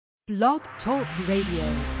Blog Talk Radio.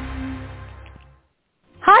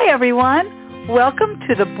 Hi, everyone. Welcome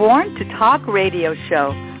to the Born to Talk radio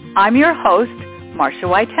show. I'm your host, Marcia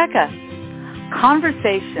Waiteka.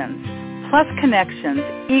 Conversations plus connections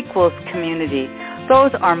equals community.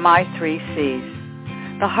 Those are my 3 C's.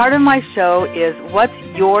 The heart of my show is what's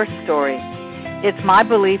your story? It's my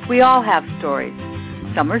belief we all have stories.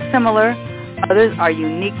 Some are similar, others are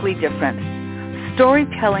uniquely different.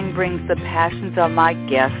 Storytelling brings the passions of my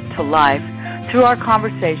guests to life through our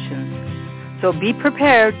conversations. So be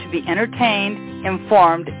prepared to be entertained,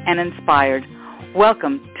 informed, and inspired.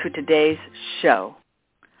 Welcome to today's show.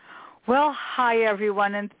 Well, hi,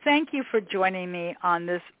 everyone, and thank you for joining me on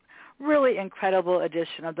this really incredible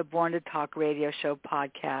edition of the Born to Talk radio show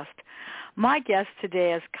podcast. My guest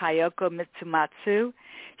today is Kayoko Mitsumatsu.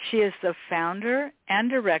 She is the founder and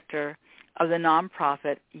director of the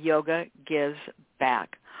nonprofit Yoga Gives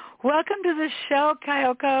Back. Welcome to the show,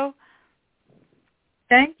 Kayoko.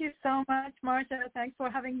 Thank you so much, Marcia. Thanks for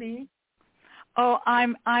having me. Oh,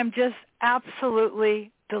 I'm just absolutely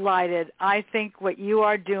delighted. I think what you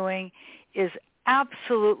are doing is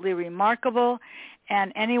absolutely remarkable,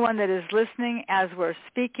 and anyone that is listening as we're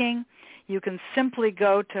speaking, you can simply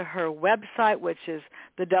go to her website, which is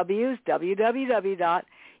the W's, www.yogagives,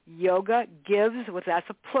 that's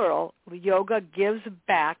a plural,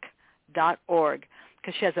 yogagivesback.org,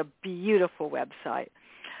 because she has a beautiful website.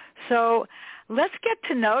 So let's get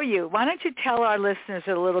to know you. Why don't you tell our listeners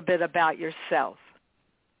a little bit about yourself?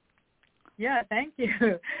 Yeah, thank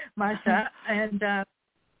you, Marcia. And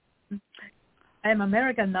I'm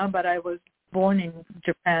American now, but I was born in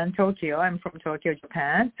Japan, Tokyo. I'm from Tokyo,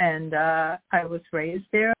 Japan, and I was raised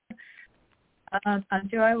there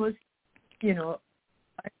until I was,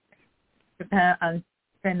 Japan, and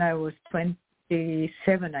when I was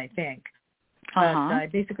 27, I think. But I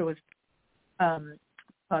basically was,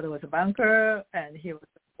 father was a banker, and he was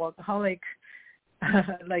a workaholic,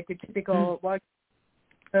 like a typical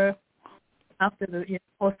worker. After the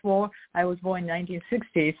post-war, I was born in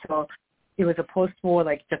 1960, so it was a post-war,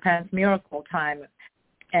 like Japan's miracle time,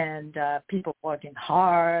 and people working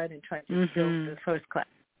hard and trying to build the first class.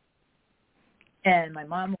 And my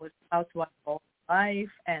mom was housewife all life,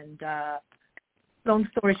 and long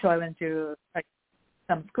story short, I went to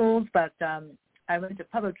some schools, but I went to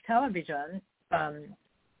public television,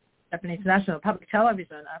 Japanese National Public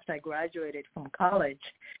Television, after I graduated from college.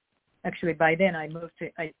 Actually, by then I moved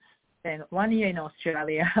to, I spent 1 year in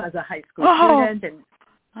Australia as a high school student, and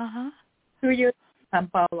 2 years in São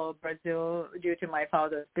Paulo, Brazil, due to my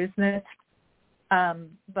father's business.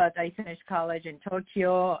 But I finished college in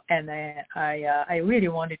Tokyo, and I really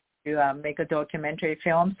wanted to make a documentary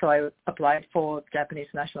film, so I applied for Japanese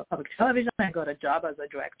National Public Television. I got a job as a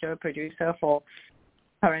director, producer for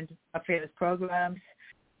current affairs programs,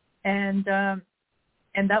 and that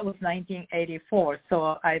was 1984.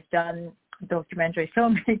 So I've done documentary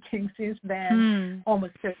filmmaking since then,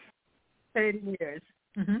 almost 30 years.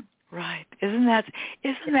 Right. Isn't it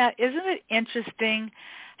interesting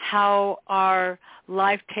how our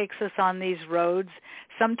life takes us on these roads?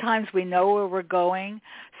 Sometimes we know where we're going,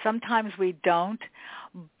 sometimes we don't,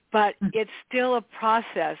 but it's still a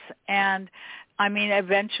process. And I mean,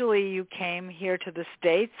 eventually you came here to the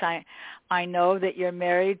States. I know that you're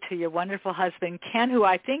married to your wonderful husband, Ken, who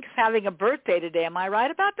I think is having a birthday today. Am I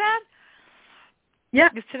right about that? Yeah.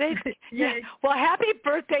 Today, yeah. Well, happy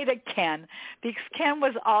birthday to Ken, because Ken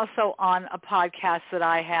was also on a podcast that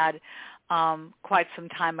I had quite some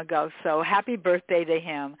time ago. So happy birthday to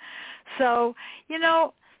him. So,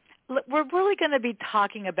 we're really going to be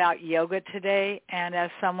talking about yoga today, and as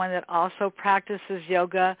someone that also practices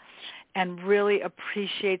yoga and really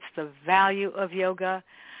appreciates the value of yoga,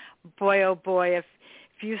 boy, oh boy, if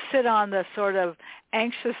you sit on the sort of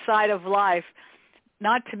anxious side of life,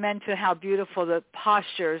 not to mention how beautiful the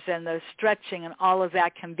postures and the stretching and all of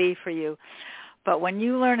that can be for you. But when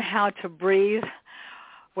you learn how to breathe,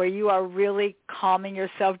 where you are really calming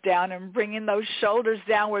yourself down and bringing those shoulders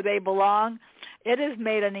down where they belong, it has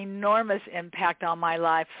made an enormous impact on my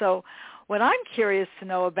life. So what I'm curious to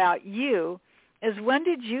know about you is, when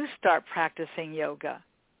did you start practicing yoga?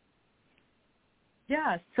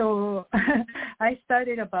 Yeah, so I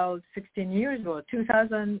started about 16 years ago,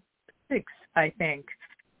 2006, I think.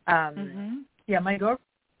 Yeah, my girlfriend,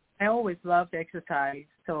 I always loved exercise,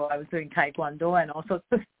 so I was doing Taekwondo and also,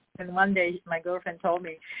 and one day my girlfriend told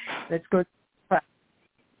me, let's go to class.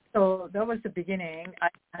 So that was the beginning. I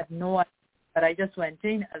had no idea, but I just went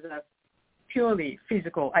in as a purely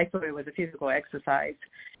physical, I thought it was a physical exercise.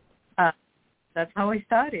 That's how I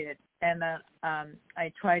started. And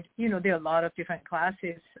I tried, there are a lot of different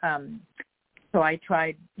classes So I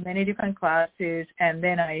tried many different classes, and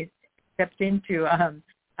then I stepped into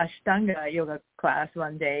Ashtanga yoga class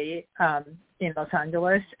one day in Los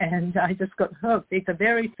Angeles, and I just got hooked. It's a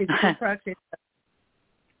very physical practice,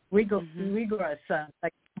 rigorous,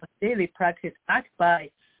 like daily practice, backed by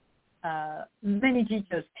many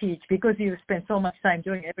teachers teach, because you spend so much time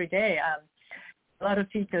doing it every day. A lot of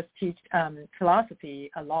teachers teach philosophy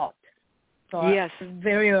a lot. So yes.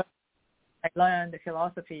 I learned the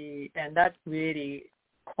philosophy, and that really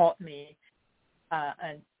caught me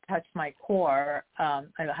and touched my core.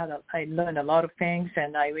 I learned a lot of things,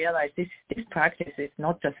 and I realized this practice is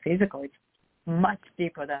not just physical; it's much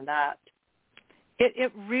deeper than that.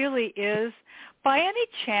 It really is. By any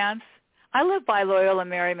chance, I live by Loyola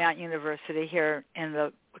Marymount University here in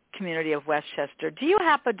the community of Westchester. Do you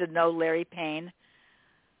happen to know Larry Payne?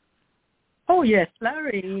 Oh yes,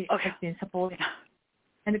 Larry has been supporting.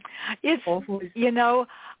 And it's,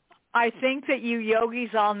 I think that you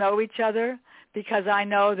yogis all know each other, because I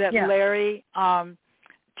know that Larry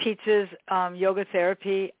teaches yoga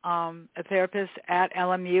therapy, a therapist at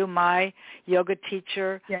LMU. My yoga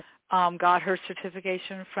teacher got her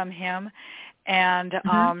certification from him, and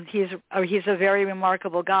he's a very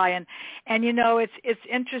remarkable guy. And it's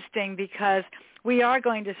interesting, because we are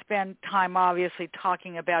going to spend time, obviously,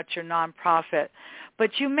 talking about your nonprofit.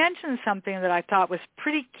 But you mentioned something that I thought was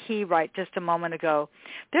pretty key just a moment ago.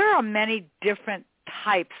 There are many different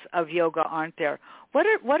types of yoga, aren't there? What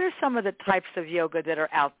are some of the types of yoga that are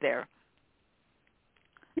out there?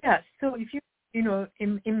 Yeah, so if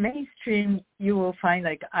in mainstream, you will find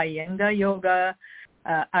like Iyengar yoga,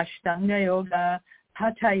 Ashtanga yoga,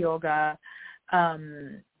 Hatha yoga,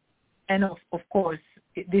 and of course,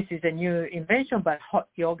 this is a new invention, but hot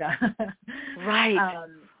yoga. Right.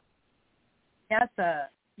 Hatha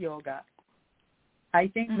yoga. I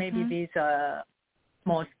think maybe these are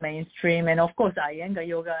most mainstream. And of course, Iyengar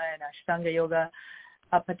yoga and Ashtanga yoga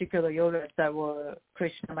are particular yogas that were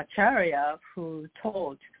Krishnamacharya, who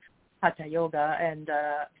taught Hatha yoga and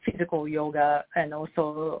physical yoga, and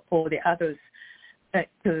also all the others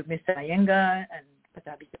to Mr. Iyengar and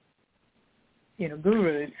Patabi,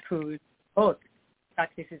 gurus who taught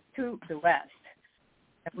practices to the West.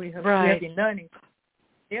 And we have been learning from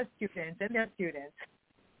their students,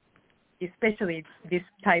 especially this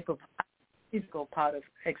type of physical part of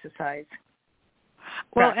exercise.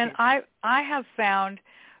 Well, practice. And I have found,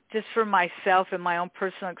 just for myself and my own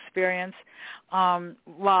personal experience,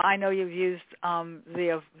 while I know you've used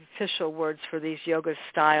the official words for these yoga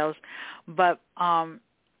styles, but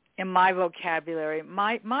in my vocabulary,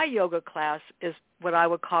 my yoga class is what I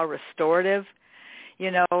would call restorative,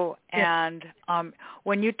 and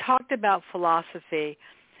when you talked about philosophy,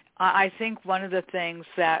 I think one of the things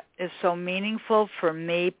that is so meaningful for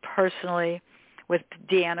me personally with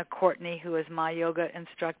Deanna Courtney, who is my yoga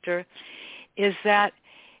instructor, is that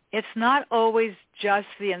it's not always just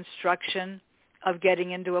the instruction of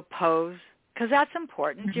getting into a pose, because that's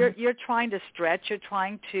important. You're trying to stretch. You're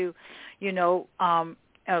trying to,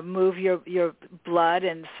 move your blood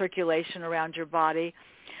and circulation around your body.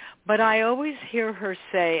 But I always hear her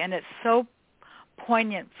say, and it's so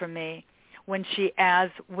poignant for me, when she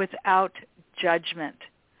adds without judgment,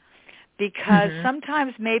 because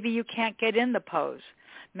sometimes maybe you can't get in the pose.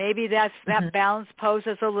 Maybe that balanced pose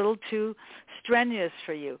is a little too strenuous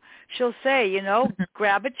for you. She'll say,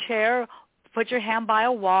 grab a chair, put your hand by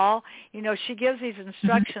a wall. She gives these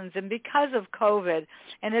instructions, and because of COVID,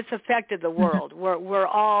 and it's affected the world,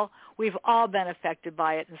 we've all been affected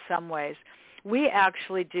by it in some ways. We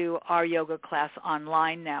actually do our yoga class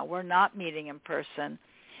online now. We're not meeting in person.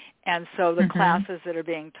 And so the classes that are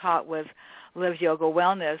being taught with Live Yoga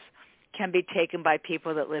Wellness can be taken by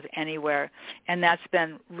people that live anywhere. And that's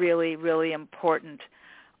been really, really important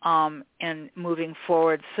in moving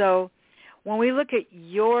forward. So when we look at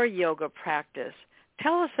your yoga practice,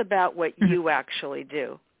 tell us about what you actually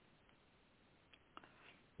do.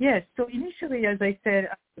 Yes. So initially, as I said,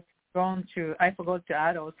 I forgot to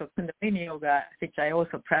add also Kundalini yoga, which I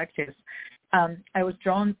also practice. I was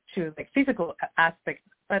drawn to physical aspects.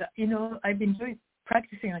 But, I've been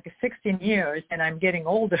practicing 16 years, and I'm getting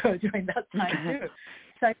older during that time, too.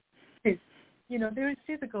 So, there is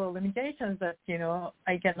physical limitations that,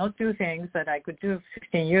 I cannot do things that I could do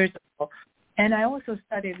 16 years ago. And I also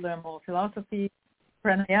learned more philosophy,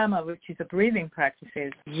 pranayama, which is a breathing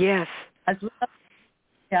practices. Yes. As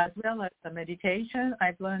well as the meditation.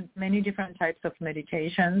 I've learned many different types of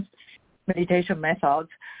meditation methods.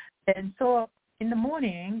 And so in the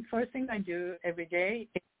morning, first thing I do every day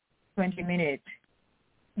is 20 minutes,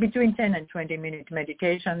 between 10 and 20 minute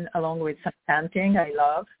meditation along with some chanting I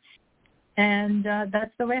love. And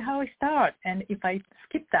that's the way how I start. And if I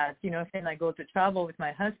skip that, then I go to travel with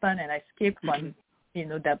my husband and I skip one,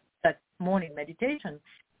 that morning meditation,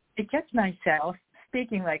 I catch myself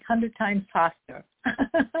speaking like 100 times faster.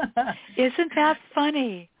 Isn't that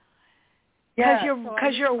funny? Yeah,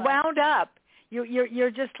 because you're wound up.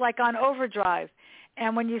 You're just like on overdrive.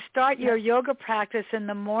 And when you start your yoga practice in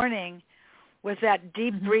the morning with that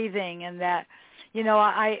deep breathing and that,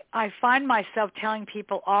 I find myself telling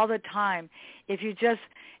people all the time, if you just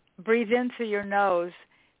breathe in through your nose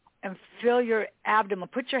and fill your abdomen,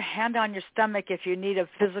 put your hand on your stomach if you need a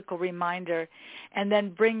physical reminder, and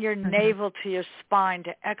then bring your navel to your spine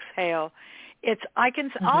to exhale.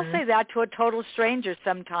 I'll say that to a total stranger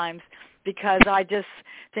sometimes, because I just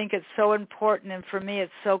think it's so important, and for me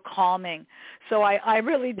it's so calming. So I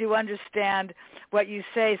really do understand what you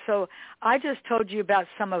say. So I just told you about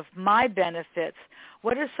some of my benefits.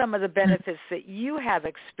 What are some of the benefits that you have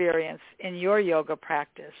experienced in your yoga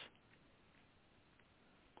practice?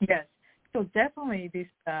 Yes. So definitely this,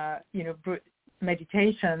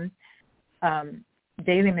 meditation,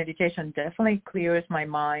 daily meditation definitely clears my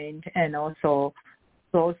mind and also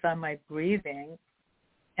slows down my breathing.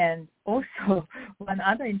 And also, one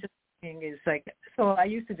other interesting thing is so I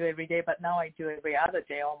used to do every day, but now I do every other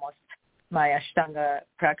day almost, my Ashtanga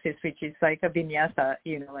practice, which is like a vinyasa,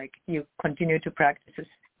 you continue to practice the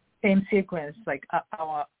same sequence, like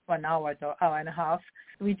 1 hour to hour and a half.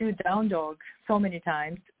 We do down dog so many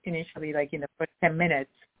times, initially like in the first 10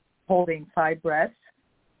 minutes, holding 5 breaths.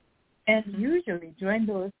 And usually during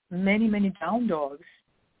those many, many down dogs,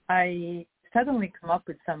 I suddenly come up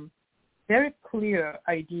with some very clear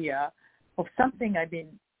idea of something I've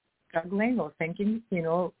been struggling or thinking,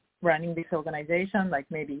 running this organization, like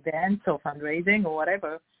maybe events or fundraising or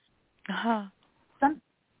whatever. Some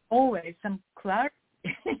clarity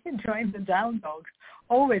during the down dogs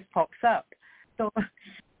always pops up. So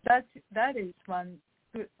that is one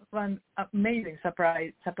amazing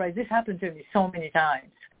surprise. This happened to me so many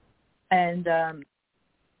times. And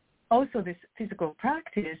also this physical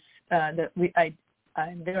practice that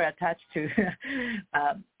I'm very attached to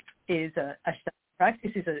is Ashtanga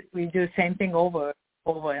practice. We do the same thing over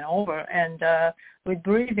and over. And with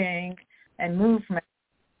breathing and movement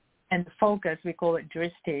and focus, we call it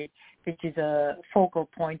drishti, which is a focal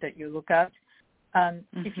point that you look at.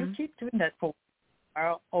 If you keep doing that for an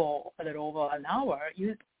hour or a little over an hour,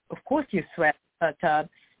 of course you sweat, but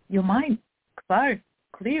your mind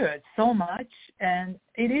clears so much, and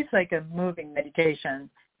it is like a moving meditation.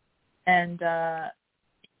 And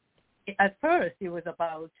at first it was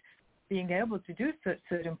about being able to do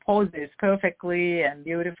certain poses perfectly and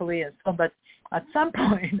beautifully and so, but at some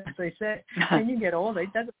point, as I said, when you get older,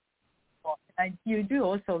 it doesn't. And you do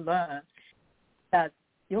also learn that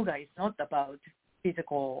yoga is not about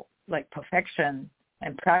physical perfection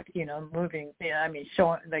and moving.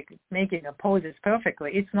 Showing making a poses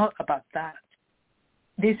perfectly. It's not about that.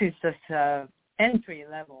 This is just entry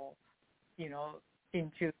level,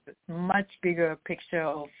 into much bigger picture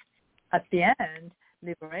of, at the end,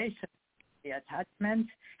 liberation, the attachment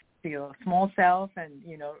to your small self, and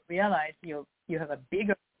realize you have a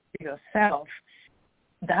bigger self.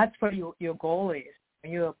 That's what your goal is.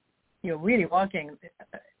 You're really working.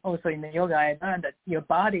 Also in the yoga, I learned that your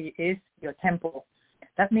body is your temple.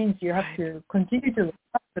 That means you have to continue to look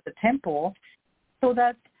after the temple so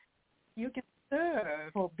that you can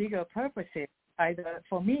serve for bigger purposes. Either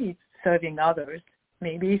for me, it's serving others,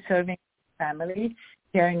 maybe serving family,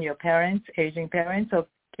 caring your parents, aging parents, or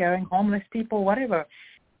caring homeless people, whatever.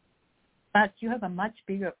 But you have a much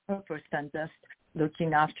bigger purpose than just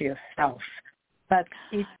looking after yourself. But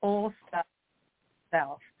it all starts with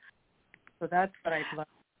self. So that's what I've learned.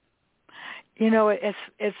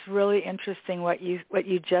 It's really interesting what you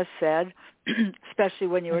just said, especially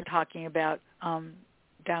when you were talking about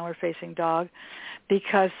downward facing dog,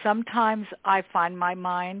 because sometimes I find my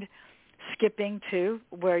mind skipping too,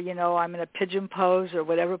 where I'm in a pigeon pose or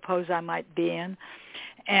whatever pose I might be in,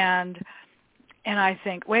 and I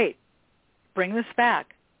think, wait, bring this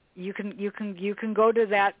back. You can go to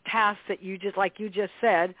that task that you just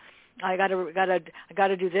said. I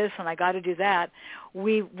gotta do this and I gotta do that.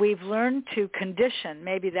 We've learned to condition.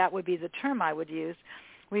 Maybe that would be the term I would use.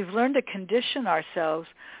 We've learned to condition ourselves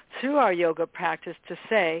through our yoga practice to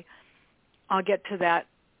say, I'll get to that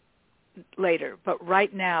later. But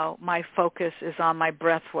right now, my focus is on my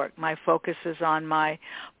breath work. My focus is on my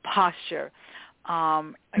posture. Are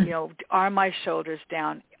my shoulders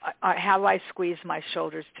down? Have I squeezed my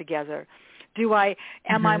shoulders together?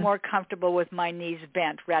 Am I more comfortable with my knees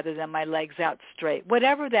bent rather than my legs out straight?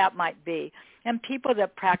 Whatever that might be. And people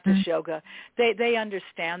that practice yoga, they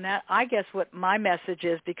understand that. I guess what my message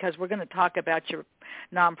is, because we're going to talk about your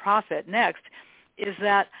nonprofit next, is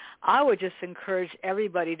that I would just encourage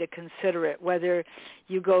everybody to consider it, whether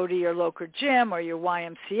you go to your local gym or your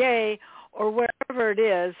YMCA or wherever it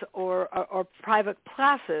is, or private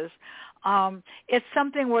classes. It's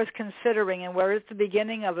something worth considering, and we're at the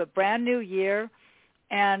beginning of a brand new year,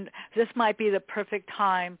 and this might be the perfect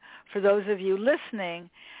time for those of you listening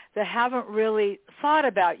that haven't really thought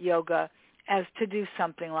about yoga as to do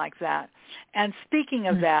something like that. And speaking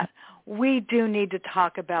of that, we do need to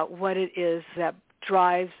talk about what it is that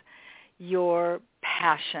drives your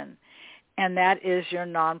passion, and that is your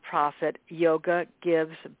nonprofit, Yoga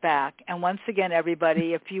Gives Back. And once again,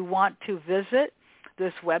 everybody, if you want to visit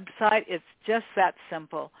this website, it's just that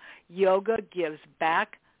simple,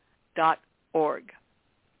 yogagivesback.org.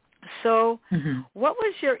 So what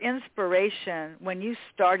was your inspiration when you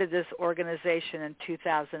started this organization in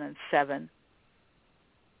 2007?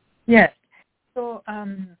 Yes. So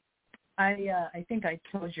I think I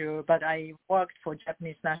told you, but I worked for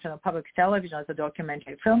Japanese National Public Television as a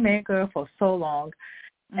documentary filmmaker for so long.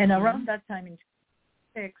 And around that time in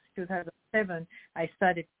 2007, I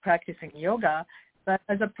started practicing yoga. But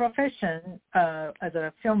as a profession, as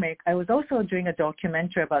a filmmaker, I was also doing a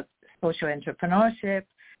documentary about social entrepreneurship.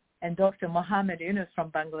 And Dr. Mohammed Yunus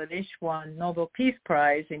from Bangladesh won Nobel Peace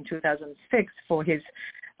Prize in 2006 for his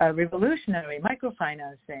revolutionary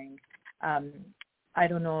microfinancing. I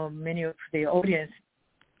don't know, many of the audience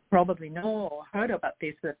probably know or heard about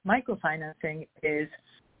this, but microfinancing is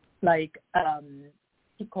like,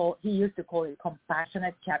 he used to call it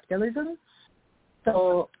compassionate capitalism.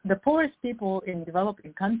 So the poorest people in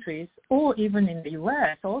developing countries, or even in the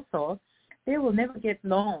U.S. also, they will never get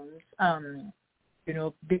loans,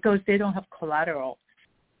 because they don't have collateral.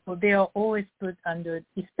 So they are always put under,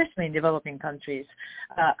 especially in developing countries,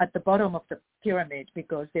 at the bottom of the pyramid,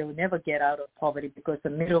 because they will never get out of poverty, because the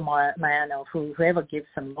middleman or whoever gives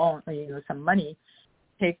some loan, some money,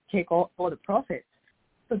 take all the profits.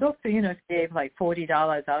 So Dr. Yunus gave like $40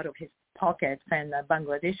 out of his pocket when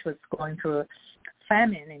Bangladesh was going through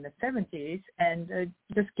famine in the 70s, and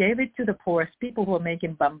just gave it to the poorest people who were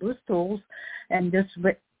making bamboo stools, and just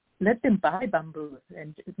let them buy bamboo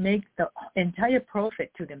and make the entire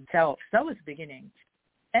profit to themselves. That was the beginning.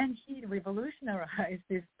 And he revolutionized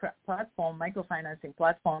this platform, microfinancing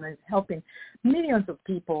platform, and helping millions of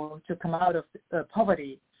people to come out of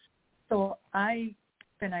poverty. So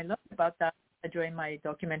when I learned about that during my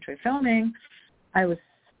documentary filming, I was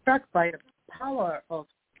struck by the power of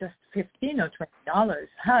just $15 or $20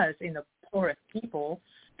 has in the poorest people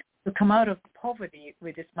to come out of poverty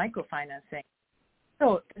with this microfinancing.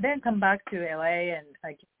 So then come back to LA, and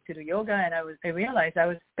I get to do yoga, and I realized I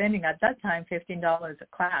was spending at that time $15 a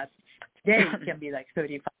class. Today it can be like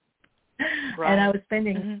 $35. Right. And I was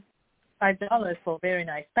spending $5 for very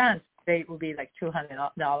nice pants. Today it would be like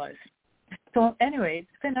 $200. So anyway,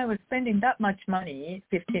 then I was spending that much money,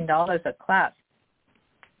 $15 a class.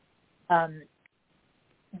 Then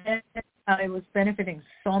I was benefiting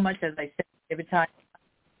so much, as I said, every time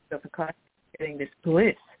of the class, getting this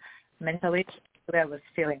bliss mentally. I was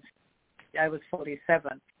feeling, I was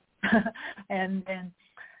 47. And then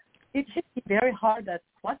it hit me very hard that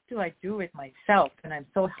what do I do with myself? And I'm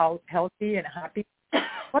so healthy and happy.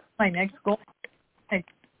 What's my next goal?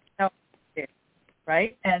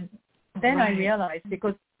 Right? And then I realized,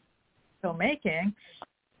 because filmmaking,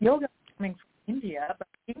 yoga is coming from India, but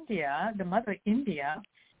India, the mother India,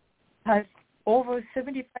 has over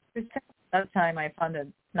 75%. That time I found a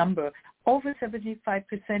number, over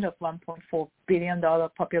 75% of $1.4 billion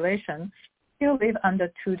population still live under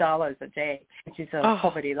 $2 a day, which is a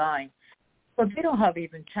poverty line. So they don't have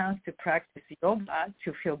even chance to practice yoga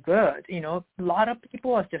to feel good. A lot of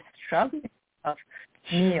people are just struggling with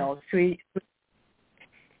meals,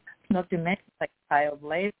 not to mention like child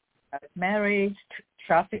labor, marriage,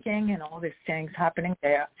 trafficking, and all these things happening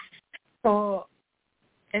there. So,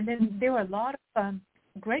 and then there were a lot of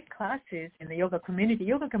great classes in the yoga community.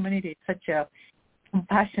 Yoga community is such a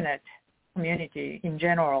compassionate community in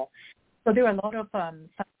general. So there were a lot of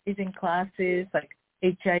fundraising classes like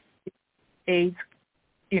HIV, AIDS,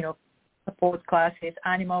 support classes,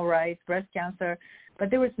 animal rights, breast cancer. But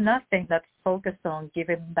there was nothing that focused on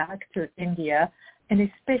giving back to India, and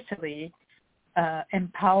especially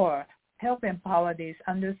help empower these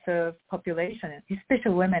underserved population,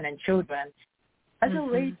 especially women and children, as a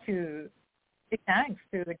way to thanks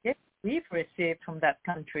to the gifts we've received from that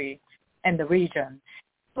country and the region.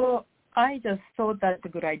 So I just thought that's a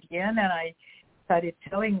good idea, and then I started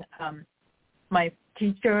telling my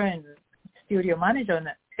teacher and studio manager, and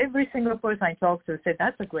every single person I talked to said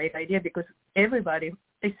that's a great idea because everybody,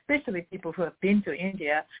 especially people who have been to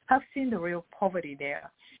India, have seen the real poverty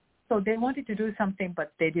there. So they wanted to do something,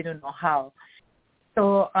 but they didn't know how.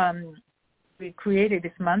 So we created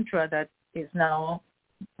this mantra that is now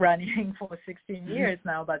running for 16 years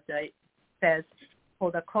now, but it says,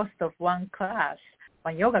 for the cost of one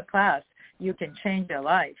yoga class, you can change your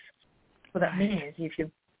life. So that means if you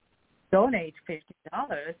donate $50,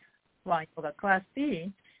 one yoga class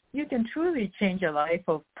fee, you can truly change the life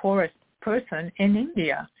of poorest person in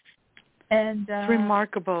India. And it's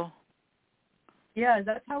remarkable. Yeah,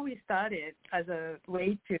 that's how we started, as a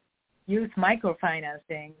way to use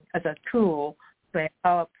microfinancing as a tool to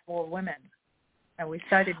empower poor women. And we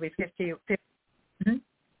started with 50.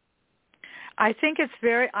 I think it's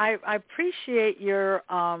I appreciate your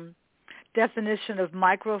definition of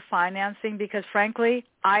microfinancing because, frankly,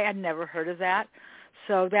 I had never heard of that.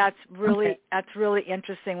 So that's really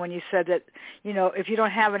interesting when you said that, if you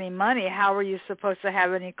don't have any money, how are you supposed to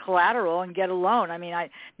have any collateral and get a loan? I mean, I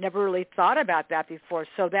never really thought about that before.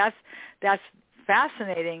 So that's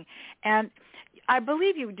fascinating. And I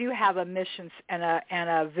believe you do have a mission and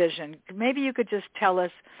a vision. Maybe you could just tell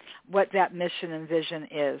us what that mission and vision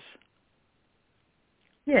is.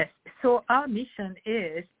 Yes. So our mission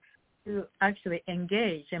is to actually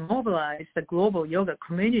engage and mobilize the global yoga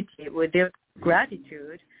community with their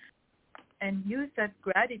gratitude and use that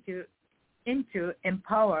gratitude into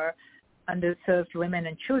empower underserved women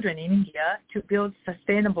and children in India to build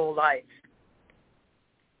sustainable lives.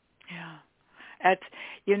 Yeah.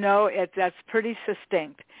 That's pretty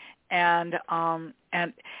succinct. And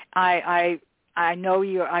I know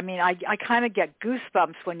you. I mean, I kind of get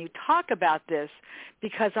goosebumps when you talk about this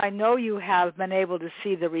because I know you have been able to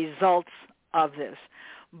see the results of this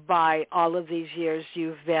by all of these years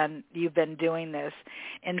you've been doing this.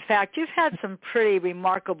 In fact, you've had some pretty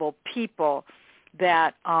remarkable people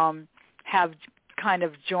that have kind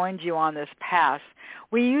of joined you on this path.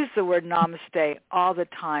 We use the word namaste all the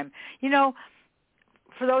time.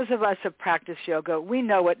 For those of us who practice yoga, we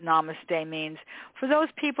know what namaste means. For those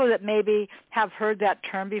people that maybe have heard that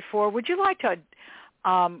term before, would you like to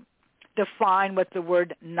define what the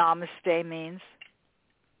word namaste means?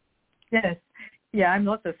 Yes. Yeah, I'm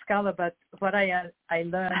not a scholar, but what I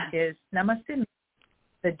learned is namaste means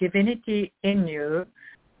the divinity in you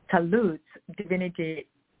salutes divinity.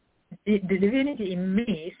 The divinity in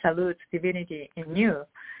me salutes divinity in you.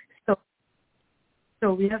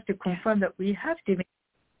 So we have to confirm that we have divinity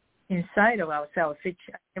inside of ourselves, which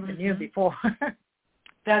I never knew before.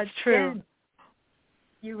 That's true. Then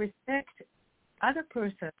you respect other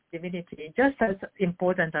person's divinity just as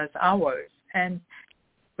important as ours, and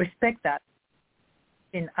respect that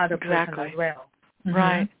in other person as well. Mm-hmm.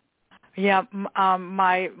 Right. Yeah.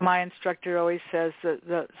 My instructor always says that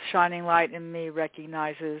the shining light in me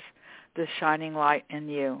recognizes the shining light in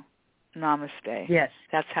you. Namaste. Yes.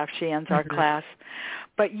 That's how she ends our class.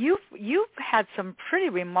 But you've had some pretty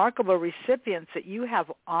remarkable recipients that you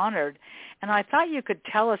have honored, and I thought you could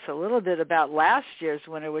tell us a little bit about last year's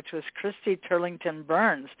winner, which was Christy Turlington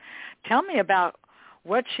Burns. Tell me about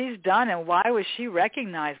what she's done and why was she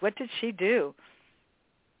recognized? What did she do?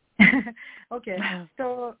 Okay.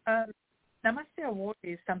 So Namaste Award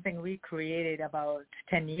is something we created about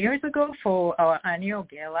 10 years ago for our annual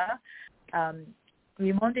gala.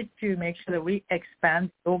 We wanted to make sure that we expand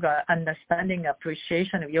yoga understanding,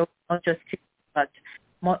 appreciation of yoga, not just but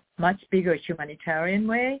much bigger humanitarian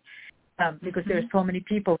way, because there are so many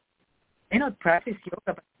people who may not practice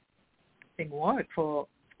yoga but doing work for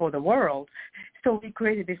the world. So we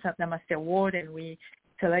created this Namaste Award, and we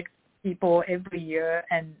select people every year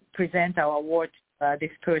and present our award to this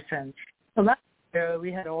person. So last year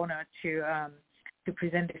we had the honor to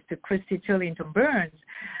present this to Christy Turlington Burns.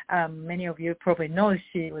 Many of you probably know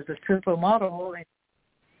she was a supermodel in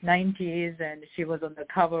the 90s, and she was on the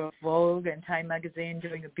cover of Vogue and Time magazine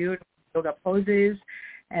doing beautiful yoga poses,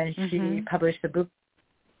 and she published a book,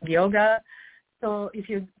 Yoga. So if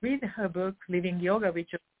you read her book, Living Yoga, which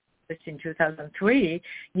was published in 2003,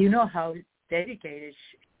 you know how dedicated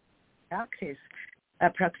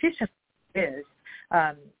practitioner is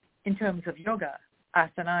in terms of yoga,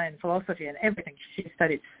 asana, and philosophy and everything. She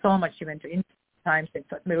studied so much. She went to India times. It's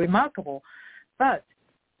remarkable. But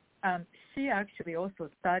she actually also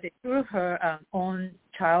studied through her own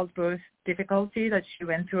childbirth difficulty that she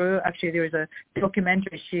went through. Actually, there was a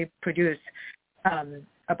documentary she produced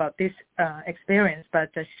about this experience.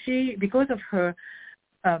 But she, because of her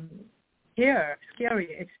scary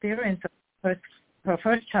experience of her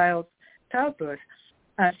first child's childbirth.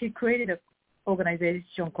 She created an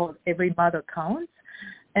organization called Every Mother Counts,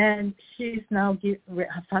 and she's now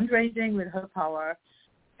fundraising with her power.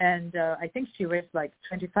 And I think she raised like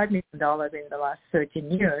 $25 million in the last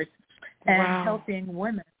 13 years, and helping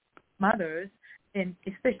women, mothers,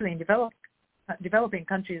 especially in developing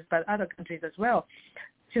countries, but other countries as well,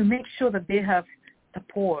 to make sure that they have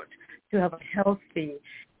support to have a healthy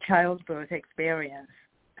childbirth experience.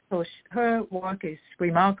 So her work is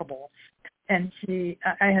remarkable. And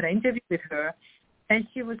I had an interview with her, and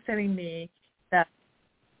she was telling me that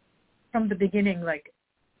from the beginning, like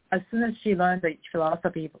as soon as she learned the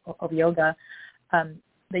philosophy of yoga,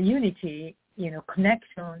 the unity,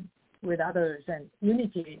 connection with others, and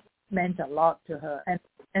unity meant a lot to her,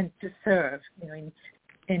 and to serve,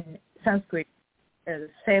 in Sanskrit,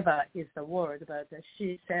 seva is the word, but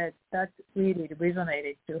she said that really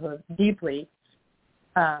resonated to her deeply.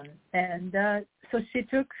 So she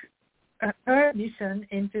took her mission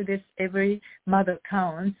into this Every Mother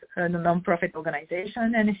Counts, a nonprofit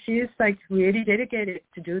organization, and she's like really dedicated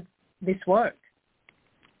to do this work.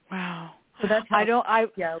 Wow. So that's how,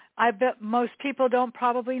 I bet most people don't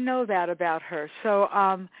probably know that about her. So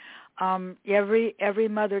Every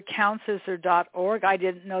Mother Counts is her .org. I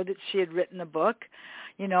didn't know that she had written a book.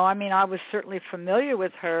 I was certainly familiar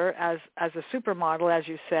with her as a supermodel, as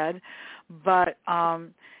you said, but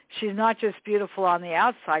she's not just beautiful on the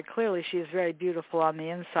outside. Clearly, she is very beautiful on the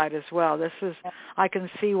inside as well. I can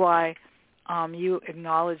see why you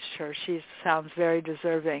acknowledged her. She sounds very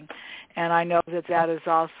deserving, and I know that is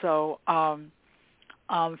also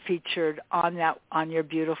featured on your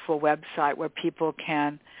beautiful website, where people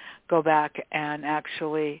can go back and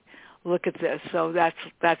actually look at this. So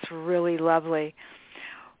that's really lovely.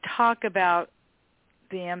 Talk about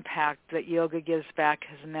the impact that Yoga Gives Back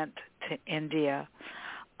has meant to India.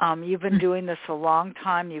 You've been doing this a long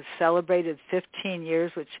time. You've celebrated 15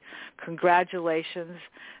 years, which congratulations.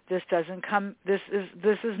 This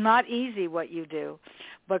is not easy what you do,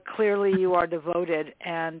 but clearly you are devoted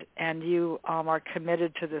and you are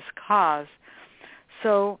committed to this cause.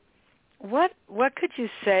 So what could you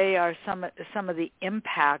say are some of the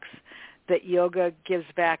impacts that Yoga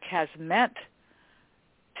Gives Back has meant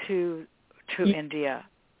to India?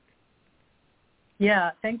 Yeah,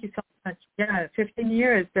 thank you so much. Yeah, 15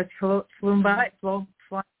 years just flown by, but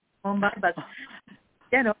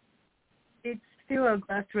it's still a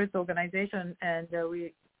grassroots organization, and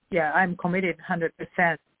I'm committed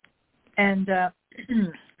 100%. And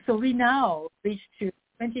so we now reach to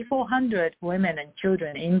 2,400 women and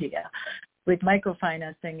children in India with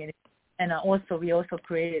microfinancing, and we also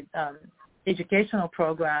created educational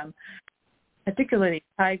program, particularly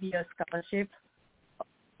 5-year scholarship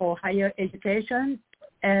for higher education.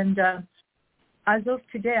 And as of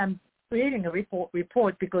today, I'm creating a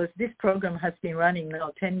report because this program has been running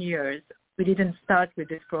now 10 years. We didn't start with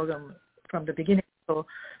this program from the beginning. So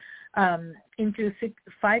into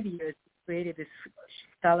 5 years, we created this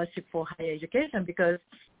scholarship for higher education because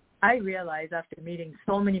I realized after meeting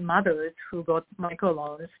so many mothers who got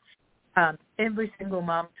microloans, every single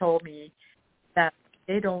mom told me that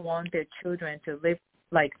they don't want their children to live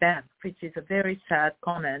like them, which is a very sad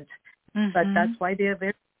comment. Mm-hmm. But that's why they're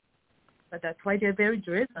very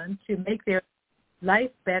driven to make their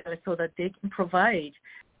life better so that they can provide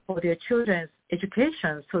for their children's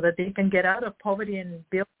education, so that they can get out of poverty and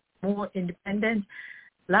build a more independent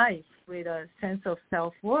life with a sense of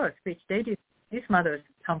self-worth, which these mothers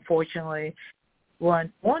unfortunately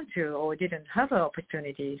weren't born to or didn't have an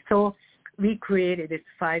opportunity. So we created this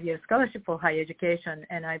 5-year scholarship for higher education,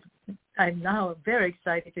 and I'm now very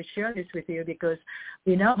excited to share this with you because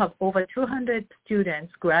we now have over 200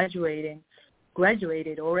 students graduated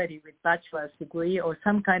already with bachelor's degree or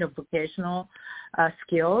some kind of vocational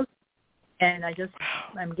skills. And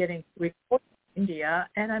I'm getting reports from India,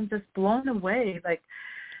 and I'm just blown away. Like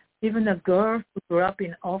even a girl who grew up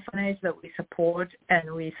in orphanage that we support,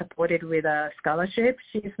 and we supported with a scholarship,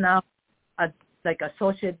 she's now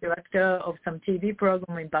associate director of some TV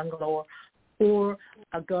program in Bangalore, or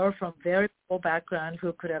a girl from very poor background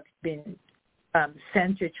who could have been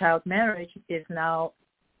sent to child marriage is now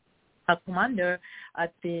a commander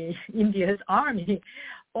at the India's army.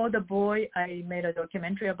 Or the boy I made a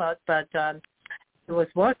documentary about, but he was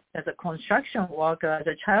working as a construction worker, as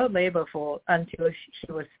a child labor until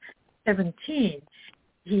she was 17.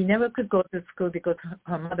 He never could go to school because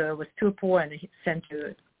her mother was too poor and he sent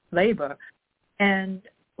to labor. And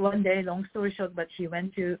one day, long story short, but he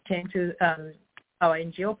came to our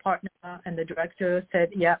NGO partner, and the director said,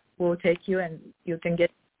 yeah, we'll take you and you can get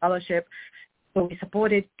a scholarship. So we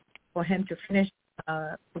supported for him to finish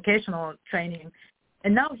vocational training.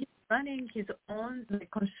 And now he's running his own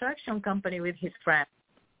construction company with his friend.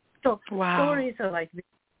 So wow. Stories are like this.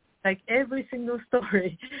 Like every single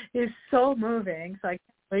story is so moving. So I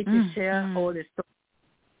can't wait to share all this story.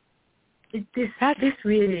 This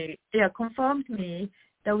really confirmed me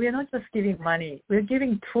that we are not just giving money. We're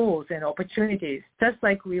giving tools and opportunities, just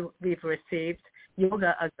like we've received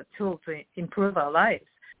yoga as a tool to improve our lives.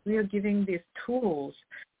 We are giving these tools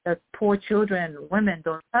that poor children, women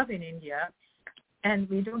don't have in India, and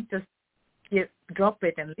we don't just drop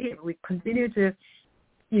it and leave. We continue to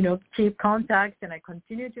keep contact, and I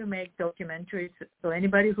continue to make documentaries. So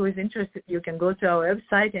anybody who is interested, you can go to our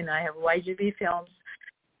website, and I have YGB films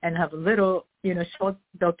and have little, short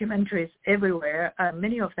documentaries everywhere,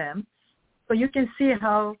 many of them. So you can see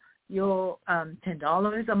how your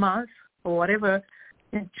 $10 a month or whatever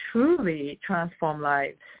can truly transform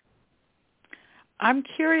lives. I'm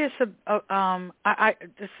curious.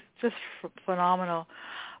 Just phenomenal.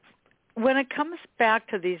 When it comes back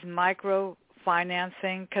to these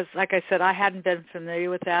microfinancing, because like I said, I hadn't been familiar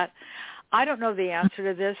with that. I don't know the answer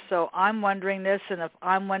to this, so I'm wondering this, and if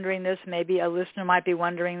I'm wondering this, maybe a listener might be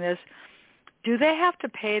wondering this. Do they have to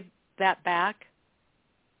pay that back?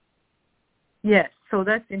 Yes, so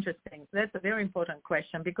that's interesting. That's a very important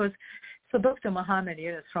question because Dr. Muhammad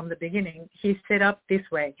Yunus, from the beginning, he set up this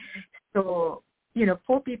way. So,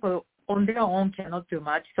 poor people on their own cannot do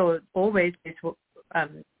much. So always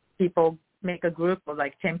people make a group of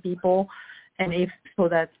like 10 people, and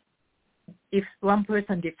if one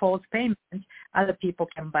person defaults payment, other people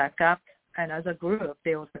can back up, and as a group,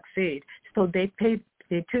 they will succeed. So they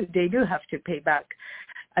do have to pay back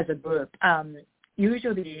as a group.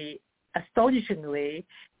 Usually, astonishingly,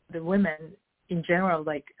 the women in general,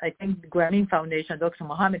 like I think the Grameen Foundation, Dr.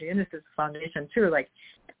 Muhammad Yunus's foundation too, like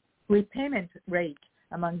repayment rate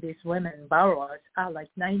among these women borrowers are like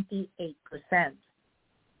 98%.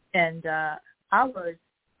 And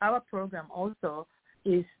our program also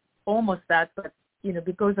is almost that, but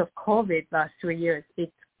because of COVID last 3 years,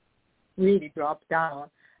 it really dropped down.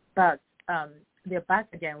 But they're back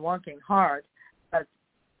again working hard. But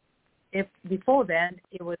if before then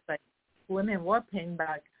it was like women were paying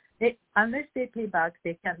back, unless they pay back,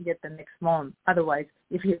 they can't get the next loan. Otherwise,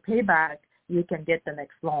 if you pay back, you can get the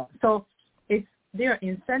next loan. So it's their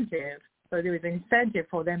incentive. So there is an incentive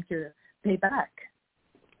for them to pay back.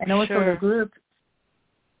 And also the group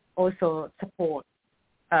also support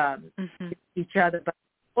each other. But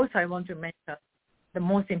also I want to mention the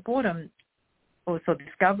most important also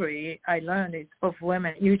discovery I learned is of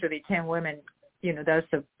women, usually 10 women, does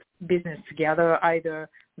the business together, either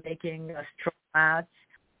making straw mats,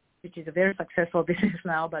 which is a very successful business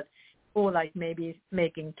now, or like maybe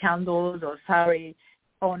making candles or sari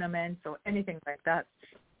ornaments or anything like that.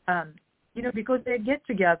 Because they get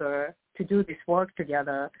together to do this work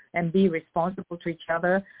together and be responsible to each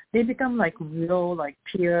other, they become like real, like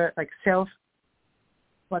peer, like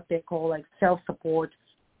what they call like self-support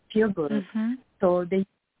peer groups. So they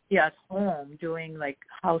be at home doing like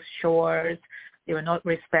house chores. They were not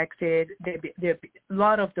respected. There a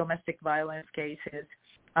lot of domestic violence cases,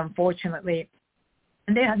 unfortunately,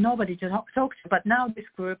 and they had nobody to talk to. But now this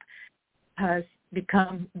group has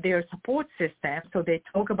become their support system. So they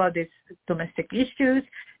talk about these domestic issues,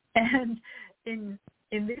 and in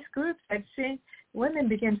this group, I've seen women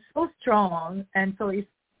became so strong. And so if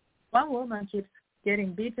one woman keeps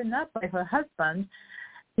getting beaten up by her husband,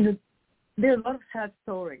 there are a lot of sad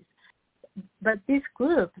stories. But this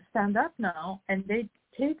group stand up now, and they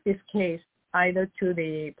take this case either to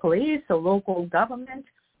the police or local government,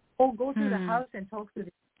 or go to the house and talk to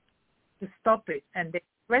them to stop it. And they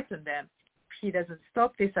threaten them. If he doesn't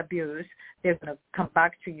stop this abuse, they're going to come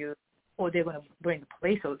back to you, or they're going to bring the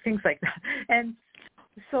police, or things like that. And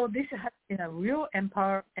so this has been a real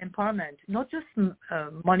empowerment, not just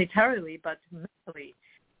monetarily, but mentally,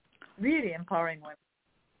 really empowering women.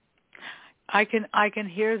 I can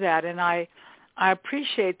hear that, and I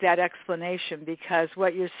appreciate that explanation, because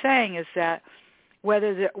what you're saying is that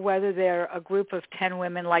whether they're a group of 10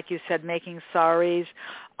 women, like you said, making saris,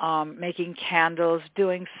 making candles,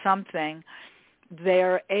 doing something, they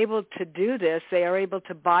are able to do this. They are able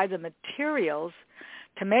to buy the materials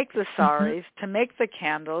to make the saris, to make the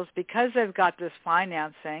candles, because they've got this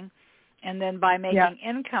financing. And then by making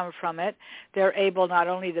income from it, they're able not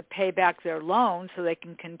only to pay back their loans so they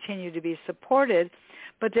can continue to be supported,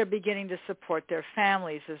 but they're beginning to support their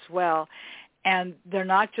families as well. And they're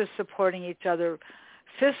not just supporting each other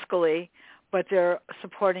fiscally, but they're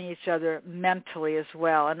supporting each other mentally as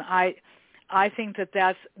well. And I think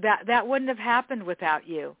that wouldn't have happened without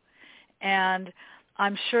you. And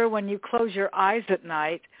I'm sure when you close your eyes at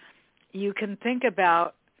night, you can think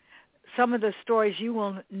about some of the stories you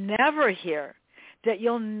will never hear, that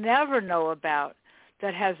you'll never know about,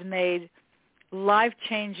 that has made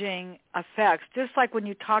life-changing effects. Just like when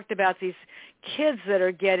you talked about these kids that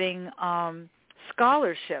are getting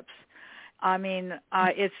scholarships. I mean,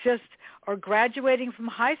 it's just, or graduating from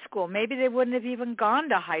high school. Maybe they wouldn't have even gone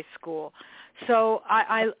to high school. So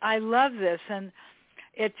I love this, and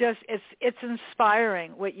it's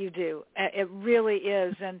inspiring what you do. It really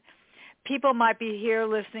is. And people might be here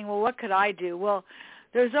listening, well, what could I do? Well,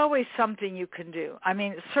 there's always something you can do. I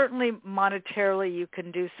mean, certainly monetarily you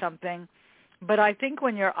can do something, but I think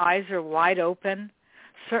when your eyes are wide open,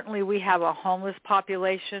 certainly we have a homeless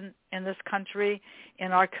population in this country,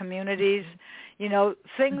 in our communities. You know,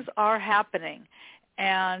 things are happening.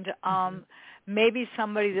 And maybe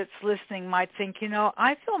somebody that's listening might think, you know,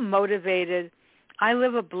 I feel motivated. I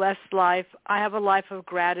live a blessed life. I have a life of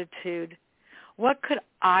gratitude. What could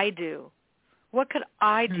I do? What could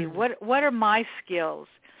I do? What are my skills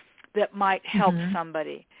that might help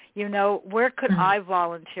somebody? You know, where could I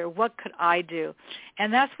volunteer? What could I do?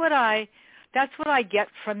 And that's what I get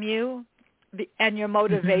from you and your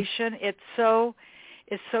motivation. It's so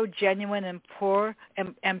genuine and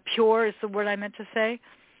pure is the word I meant to say.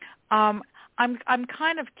 I'm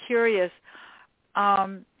kind of curious.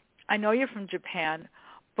 I know you're from Japan,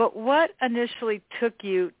 but what initially took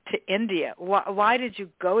you to India? Why did you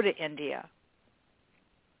go to India?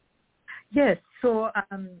 Yes, so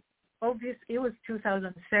obviously it was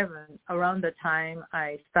 2007, around the time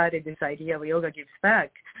I started this idea of Yoga Gives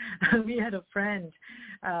Back. We had a friend,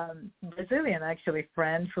 Brazilian actually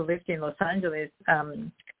friend, who lived in Los Angeles,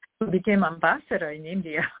 who became ambassador in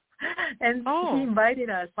India. And he invited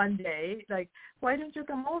us one day, like, why don't you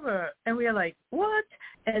come over? And we were like, what?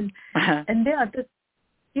 And and then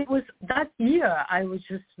it was that year I was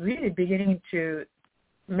just really beginning to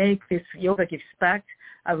make this Yoga Gives Back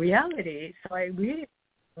a reality. So I really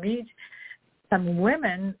meet some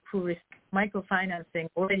women who received microfinancing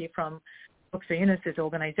already from Dr. Eunice's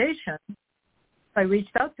organization. I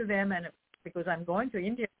reached out to them, and because I'm going to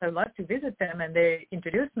India, I'd love to visit them, and they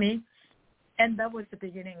introduced me. And that was the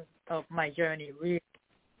beginning of my journey really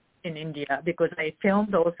in India, because I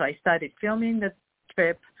filmed also. I started filming the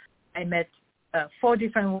trip. I met 5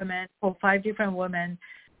 different women,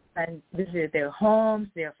 and visited their homes,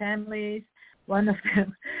 their families. One of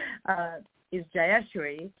them is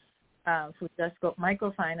Jayashri, who just got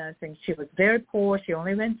microfinancing. She was very poor. She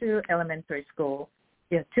only went to elementary school.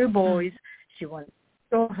 She had 2 boys. She wanted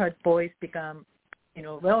her boys become, you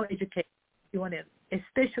know, well-educated. She wanted,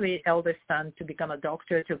 especially eldest son, to become a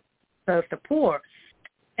doctor to serve the poor.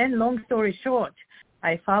 And long story short,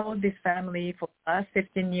 I followed this family for the last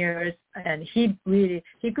 15 years, and he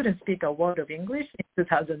couldn't speak a word of English in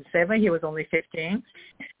 2007. He was only 15.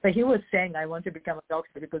 But he was saying, I want to become a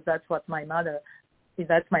doctor because that's my mother's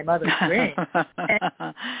dream.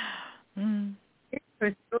 And he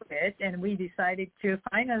pursued it, and we decided to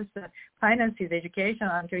finance his education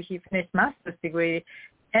until he finished master's degree.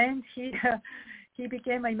 And he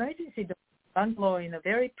became an emergency doctor in Bangalore in a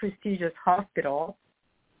very prestigious hospital.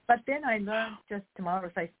 But then I learned just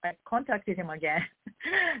tomorrow, so I contacted him again.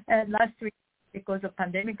 And last week, because of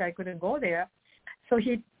pandemic, I couldn't go there. So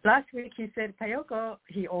last week he said, Kayoko,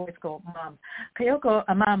 he always called Mom. Kayoko,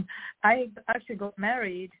 Mom, I actually got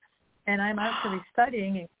married, and I'm actually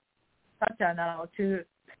studying in Calcutta now to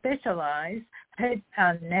specialize head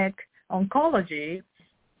and neck oncology.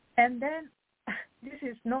 And then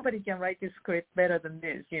nobody can write this script better than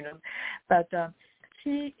this, you know. But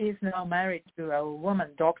he is now married to a woman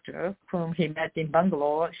doctor whom he met in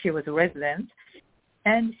Bangalore. She was a resident.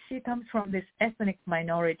 And she comes from this ethnic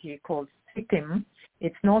minority called Sikkim.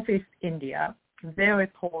 It's northeast India, very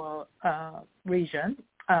poor region.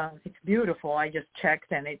 It's beautiful. I just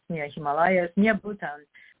checked, and it's near Himalayas, near Bhutan.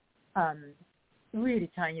 Really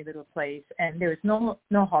tiny little place. And there is no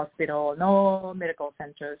hospital, no medical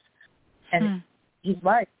centers. And his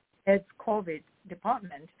wife heads COVID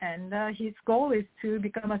department, and his goal is to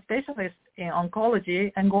become a specialist in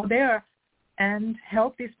oncology and go there and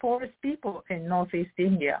help these poorest people in northeast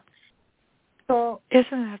India. So isn't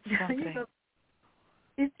that something? You know,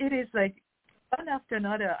 it is like one after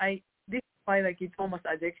another. This is why like it's almost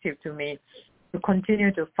addictive to me to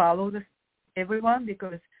continue to follow everyone,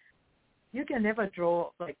 because you can never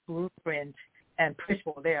draw like blueprint and push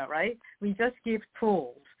for there, right? We just give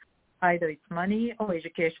tools. Either it's money or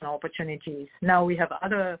educational opportunities. Now we have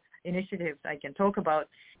other initiatives I can talk about.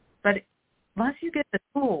 But once you get the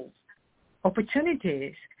tools,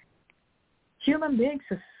 opportunities, human beings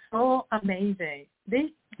are so amazing.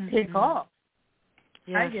 They take off.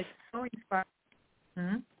 Yes. I get so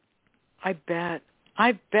inspired. I bet.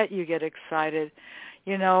 I bet you get excited,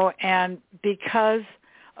 and because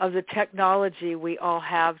of the technology we all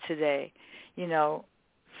have today,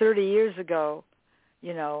 30 years ago,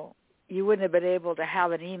 you wouldn't have been able to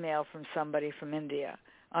have an email from somebody from India.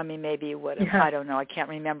 I mean, maybe you would have. Yeah. I don't know. I can't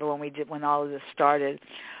remember when all of this started.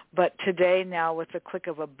 But today, now, with the click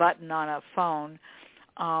of a button on a phone,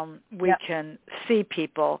 we can see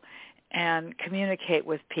people and communicate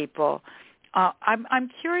with people. I'm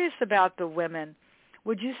curious about the women.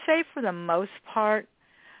 Would you say, for the most part,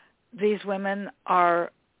 these women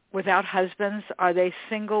are without husbands? Are they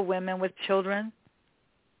single women with children?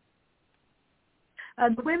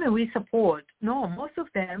 The women we support, no, most of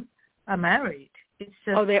them are married. It's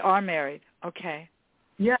just, they are married. Okay.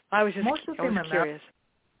 Yeah. I was most of them are curious.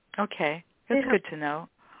 Okay. That's good to know.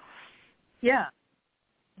 Yeah.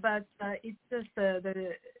 But it's just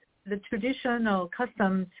the traditional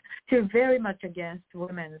customs feel very much against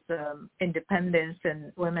women's independence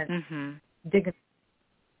and women's dignity.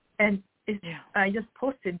 And I just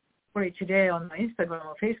posted for it today on my Instagram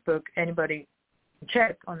or Facebook. Anybody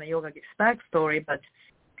check on the Yoga Gives Back story, but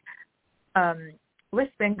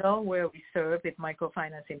West Bengal, where we serve with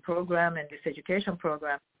microfinancing program and this education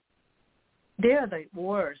program, they are the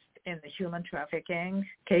worst in the human trafficking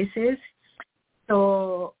cases.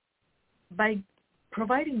 So by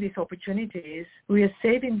providing these opportunities, we are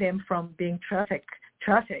saving them from being trafficked.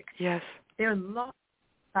 Yes. There are lots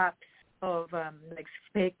of acts of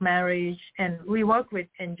fake marriage, and we work with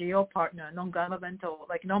NGO partner, non-governmental,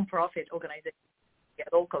 non-profit organizations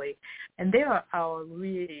locally, and they are our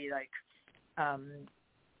really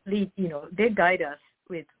lead. They guide us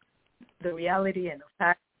with the reality and the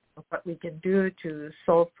facts of what we can do to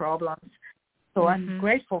solve problems. So I'm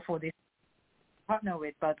grateful for this partner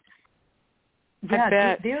with, but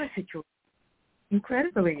their situation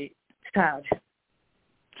incredibly sad.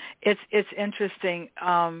 It's interesting.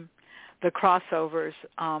 The crossovers.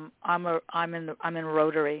 I'm in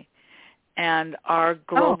Rotary, and our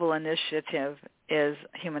global initiative is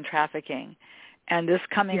human trafficking. And this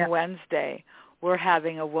coming Wednesday, we're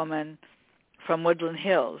having a woman from Woodland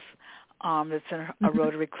Hills that's in a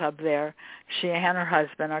Rotary Club there. She and her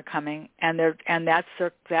husband are coming, and that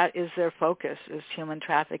is their focus, is human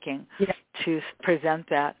trafficking, to present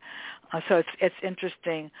that. So it's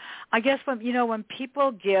interesting. I guess when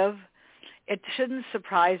people give, it shouldn't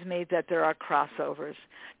surprise me that there are crossovers.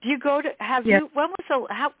 Do you go to you? When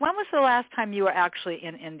was the last time you were actually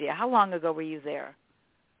in India? How long ago were you there?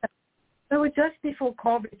 It was just before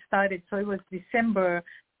COVID started, so it was December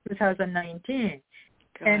 2019.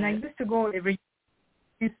 And I used to go every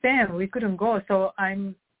year. Since then, we couldn't go, so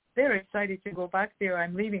I'm very excited to go back there.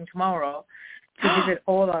 I'm leaving tomorrow to visit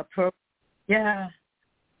all our programs. Yeah.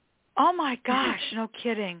 Oh, my gosh, no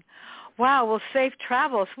kidding. Wow, well, safe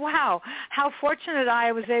travels. Wow, how fortunate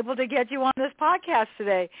I was able to get you on this podcast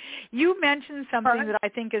today. You mentioned something that I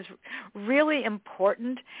think is really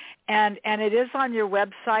important, and it is on your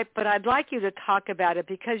website, but I'd like you to talk about it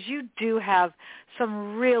because you do have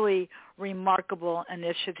some really remarkable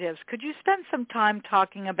initiatives. Could you spend some time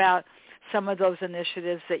talking about some of those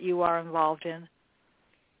initiatives that you are involved in?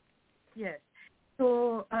 Yes.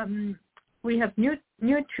 So we have new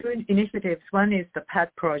two initiatives. One is the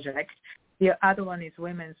PAT project. The other one is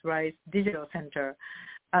Women's Rights Digital Center.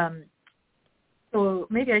 So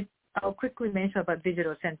maybe I'll quickly mention about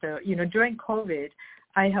Digital Center. During COVID,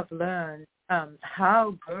 I have learned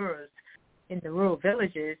how girls in the rural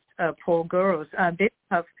villages, poor girls, they don't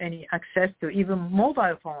have any access to even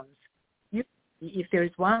mobile phones. If there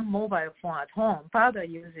is one mobile phone at home, father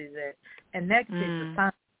uses it, and next is the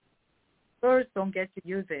son. Girls don't get to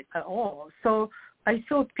use it at all. So I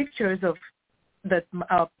saw pictures of that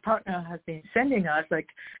our partner has been sending us,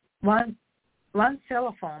 one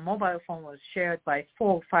cell phone, mobile phone was shared by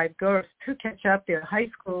 4 or 5 girls to catch up their high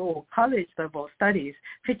school or college level studies,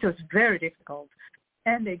 which was very difficult.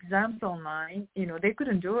 And the exams online, they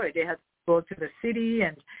couldn't do it. They had to go to the city,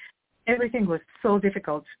 and everything was so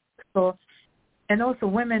difficult. So, and also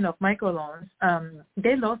women of microloans,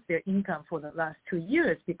 they lost their income for the last 2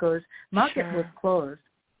 years because market was closed.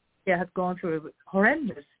 They had gone through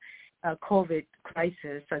horrendous COVID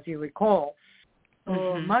crisis, as you recall.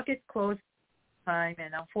 So market closed time,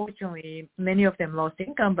 and unfortunately, many of them lost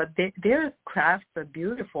income, but their crafts are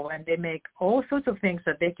beautiful, and they make all sorts of things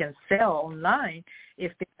that they can sell online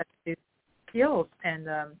if they have these skills and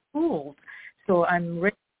tools. So I'm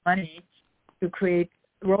raising money to create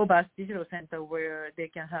robust digital center where they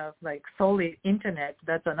can have solid internet.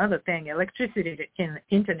 That's another thing. Electricity in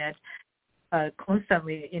internet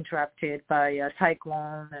constantly interrupted by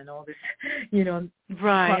cyclone and all this,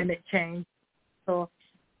 climate change. So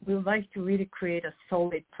we would like to really create a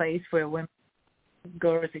solid place where women,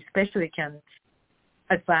 girls especially, can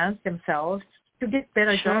advance themselves to get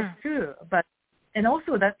better jobs too. And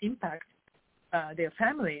also that impacts their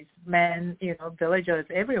families, men, villagers,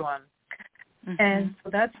 everyone. Mm-hmm. And so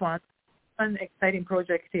that's one exciting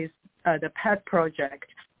project is the PAD project.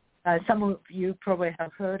 Some of you probably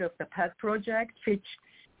have heard of the PAD project, which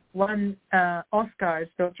won Oscar's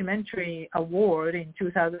documentary award in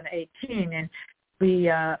 2018, and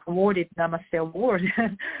we awarded Namaste Award.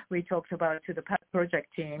 We talked about to the PAD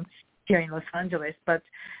project team here in Los Angeles, but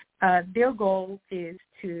their goal is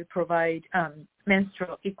to provide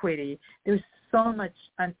menstrual equity. There's so much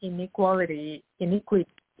inequity in the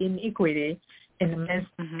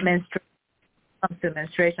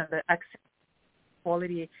menstruation. The access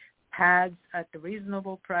quality pads at a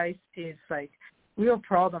reasonable price is like real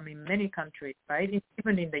problem in many countries, right?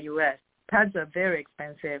 Even in the U.S., pads are very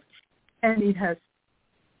expensive, and it has.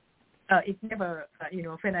 It never,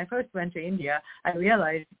 when I first went to India, I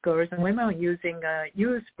realized girls and women are using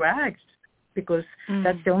used rags because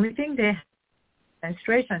that's the only thing they have.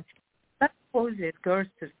 Menstruation. That causes girls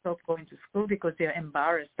to stop going to school because they're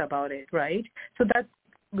embarrassed about it, right? So that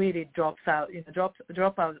really drops out.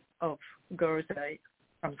 Dropout of girls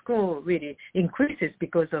from school really increases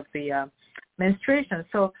because of the menstruation.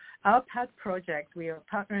 So our PAD project, we are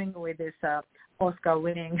partnering with this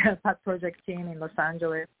Oscar-winning PAD project team in Los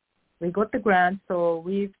Angeles. We got the grant, so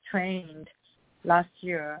we've trained last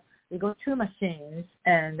year. We got 2 machines,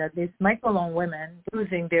 and these microloan women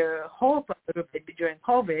losing their hope a little bit during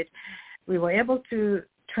COVID, we were able to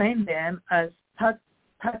train them as pad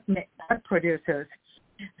producers.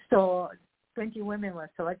 So 20 women were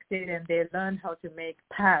selected, and they learned how to make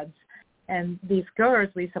pads. And these girls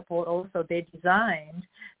we support also, they designed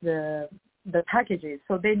the packages.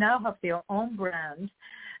 So they now have their own brand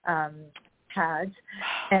pads,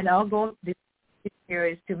 and our goal this year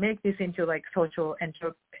is to make this into like social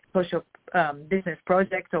business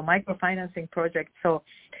projects or microfinancing projects, so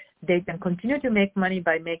they can continue to make money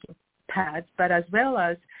by making pads, but as well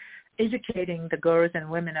as educating the girls and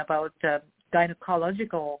women about the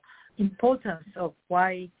gynecological importance of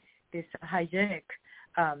why this hygienic,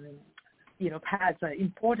 pads are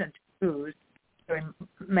important to use during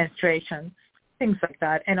menstruation, things like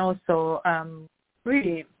that, and also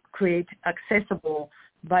really create accessible,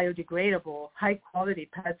 biodegradable, high-quality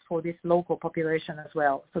pads for this local population as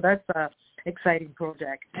well. So that's an exciting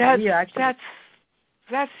project. That's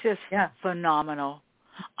just phenomenal.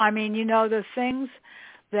 I mean, the things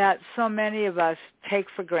that so many of us take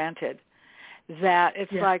for granted, that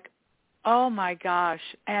it's like, oh my gosh.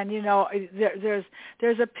 And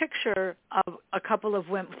there's a picture of a couple of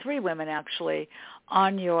women, 3 women actually,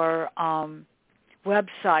 on your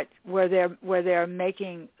website where they're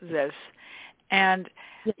making this, and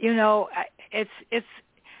this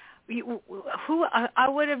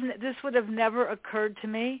would have never occurred to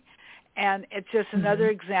me, and it's just another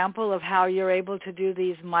example of how you're able to do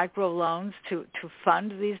these micro loans to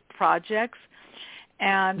fund these projects.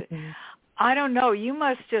 And I don't know, you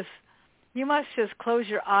must just close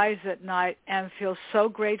your eyes at night and feel so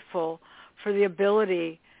grateful for the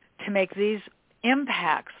ability to make these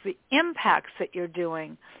impacts. The impacts that you're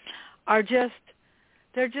doing are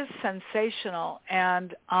they're just sensational.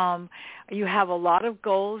 And you have a lot of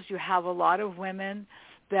goals. You have a lot of women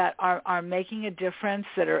that are making a difference,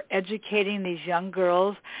 that are educating these young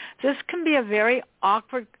girls. This can be a very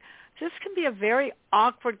awkward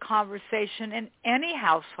conversation in any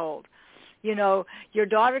household. Your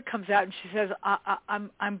daughter comes out and she says,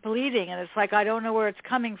 I'm bleeding, and it's like, I don't know where it's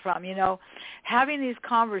coming from. Having these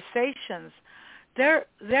conversations, they're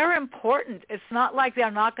important. It's not like they're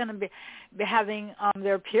not going to be having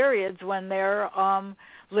their periods when they're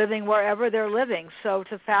living wherever they're living. So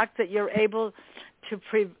the fact that you're able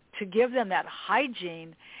to give them that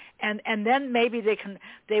hygiene, and then maybe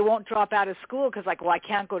they won't drop out of school because I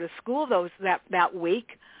can't go to school that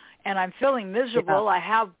week, and I'm feeling miserable. I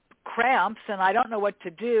have cramps and I don't know what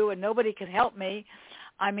to do, and nobody can help me.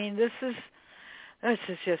 I mean, this is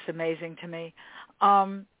just amazing to me.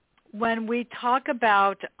 When we talk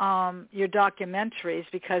about your documentaries,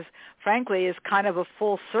 because frankly it's kind of a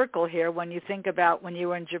full circle here when you think about when you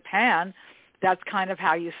were in Japan, that's kind of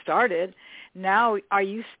how you started. Now, are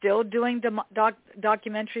you still doing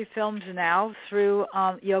documentary films now through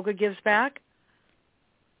Yoga Gives Back?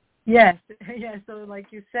 Yes. So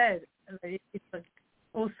like you said, it's a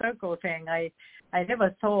full circle thing. I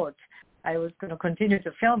never thought I was going to continue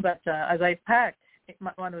to film, but as I packed,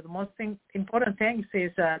 one of the most important things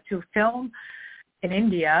is to film in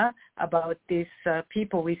India about these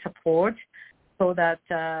people we support, so that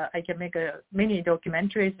I can make a mini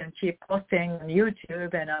documentaries and keep posting on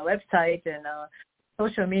YouTube and our website and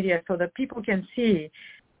social media so that people can see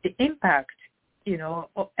the impact,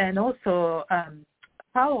 and also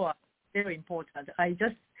power is very important. I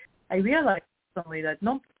realized recently that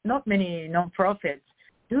not many nonprofits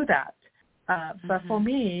do that. But for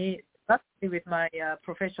me, luckily with my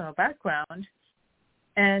professional background,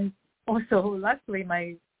 and also luckily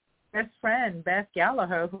my best friend, Beth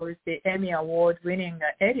Gallagher, who is the Emmy Award-winning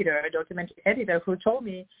documentary editor, who told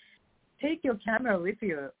me, take your camera with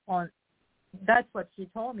you. That's what she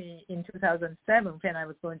told me in 2007 when I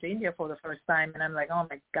was going to India for the first time. And I'm like, oh,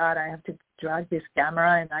 my God, I have to drag this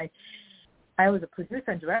camera. And I was a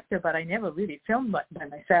producer and director, but I never really filmed by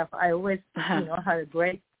myself. I always, had a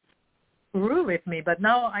great crew with me. But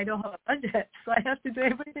now I don't have a budget, so I have to do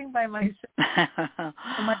everything by myself.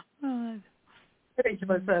 So my footage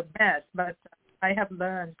was a mess, but I have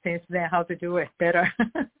learned since then how to do it better.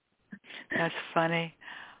 That's funny.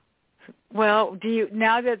 Well,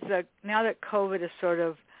 now that COVID is sort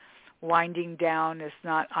of winding down, it's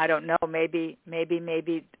not, I don't know, maybe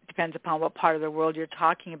depends upon what part of the world you're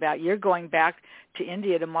talking about. You're going back to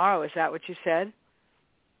India tomorrow. Is that what you said?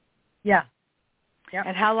 Yeah. Yeah.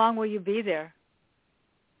 And how long will you be there?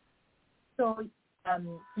 So,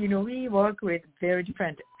 we work with very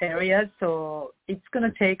different areas, so it's going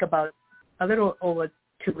to take about a little over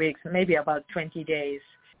 2 weeks, maybe about 20 days.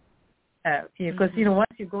 Because,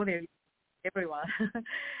 once you go there, everyone.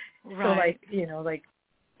 Right. So,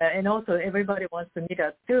 and also everybody wants to meet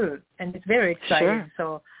us too, and it's very exciting. Sure.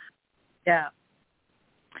 So, yeah.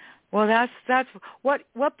 Well, that's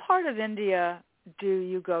what part of India do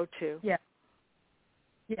you go to? Yeah.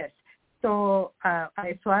 Yes. So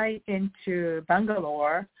I fly into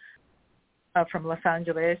Bangalore from Los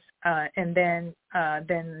Angeles, and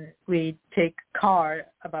then we take car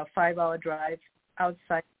about 5-hour drive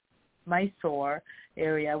outside Mysore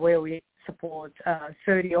area where we support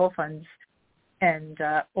 30 orphans and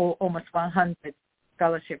almost 100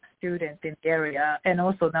 scholarship students in the area. And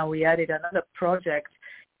also now we added another project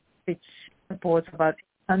which supports about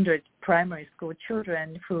 100 primary school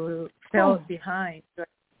children who fell behind.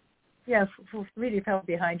 Yeah, who really fell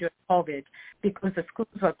behind during COVID because the schools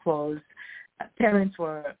were closed. Parents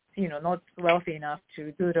were, not wealthy enough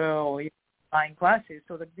to tutor or buying classes.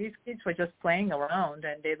 So these kids were just playing around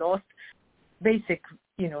and they lost basic,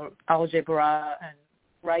 algebra and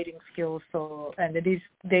writing skills. So, and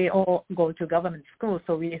they all go to government schools.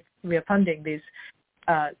 So we are funding these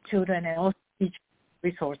children and also teach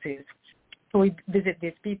resources. So we visit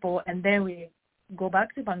these people and then we go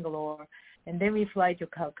back to Bangalore and then we fly to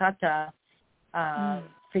Calcutta,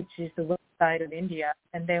 which is the west side of India.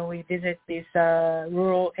 And then we visit these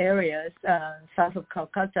rural areas south of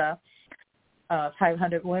Calcutta,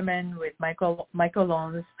 500 women with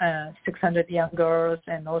microloans, 600 young girls,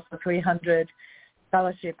 and also 300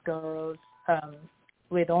 scholarship girls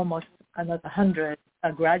with almost another 100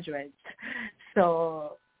 graduates.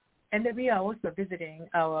 So, and then we are also visiting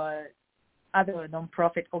our other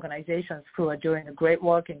nonprofit organizations who are doing a great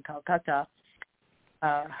work in Calcutta.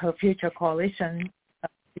 Her Future Coalition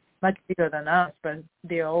is much bigger than us, but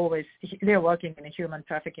they're working in the human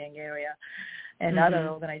trafficking area, and other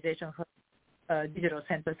organizations, digital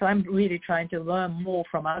center. So I'm really trying to learn more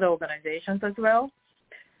from other organizations as well.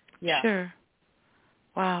 Yeah. Sure.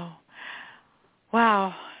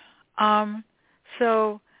 Wow.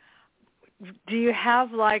 So do you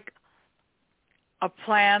have a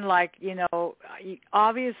plan,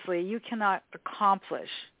 obviously you cannot accomplish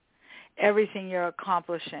everything you're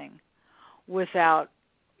accomplishing without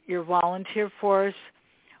your volunteer force,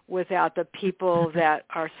 without the people that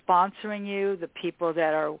are sponsoring you, the people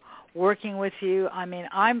that are working with you. I mean,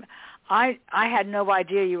 I had no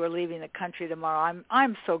idea you were leaving the country tomorrow.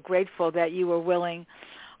 I'm so grateful that you were willing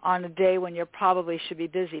on a day when you probably should be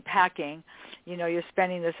busy packing. You're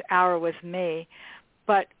spending this hour with me.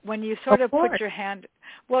 But when you sort of put your hand,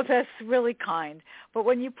 well, that's really kind. But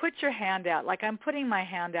when you put your hand out, like I'm putting my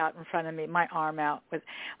hand out in front of me, my arm out with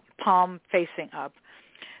palm facing up,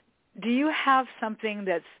 do you have something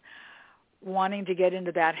that's wanting to get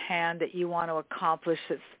into that hand that you want to accomplish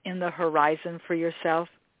that's in the horizon for yourself?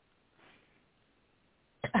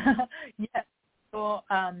 Yes. So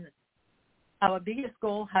our biggest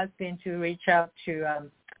goal has been to reach out to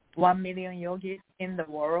 1 million yogis in the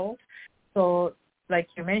world. So like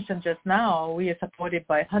you mentioned just now, we are supported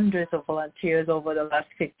by hundreds of volunteers over the last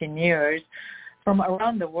 15 years from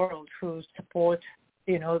around the world who support,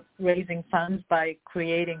 raising funds by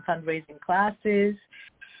creating fundraising classes.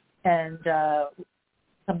 And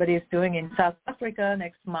somebody is doing in South Africa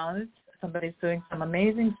next month. Somebody's doing some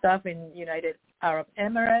amazing stuff in United Arab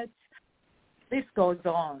Emirates. This goes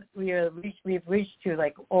on. We've reached to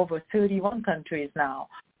like over 31 countries now.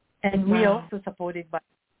 And we are also supported by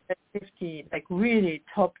 50 like really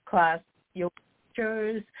top class yoga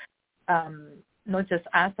teachers, not just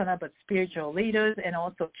asana but spiritual leaders, and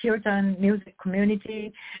also kirtan music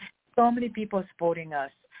community. So many people supporting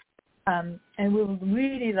us, and we would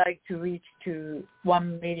really like to reach to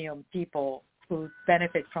 1 million people who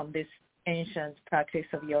benefit from this ancient practice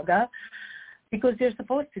of yoga, because there's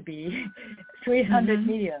supposed to be 300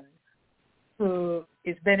 million who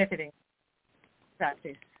is benefiting from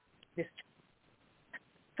practice.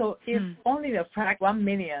 So if only 1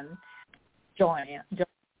 million join,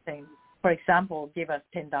 for example, give us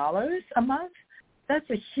 $10 a month, that's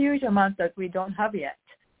a huge amount that we don't have yet.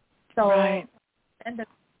 So, and the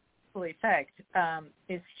effect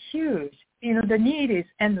is huge. You know, the need is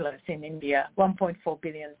endless in India, 1.4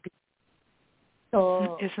 billion people.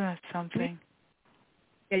 So isn't that something?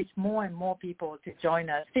 It's more and more people to join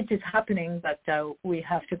us. It is happening, but we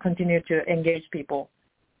have to continue to engage people.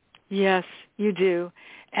 Yes, you do.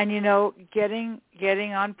 And, you know, getting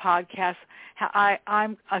on podcasts,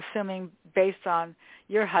 I'm assuming based on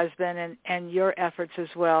your husband and your efforts as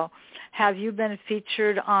well, have you been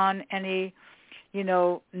featured on any, you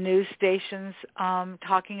know, news stations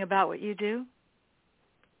talking about what you do?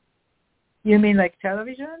 You mean like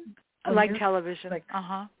television? Like television, like,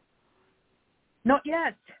 Not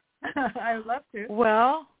yet. I would love to.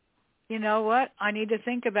 Well, you know what? I need to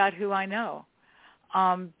think about who I know.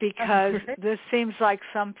 Because this seems like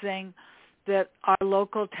something that our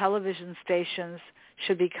local television stations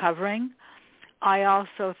should be covering. I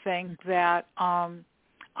also think that I'm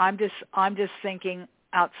just thinking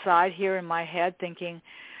outside here in my head, thinking,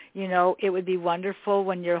 you know, it would be wonderful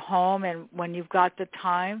when you're home and when you've got the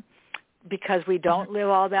time, because we don't live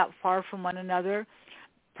all that far from one another.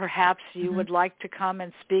 Perhaps you would like to come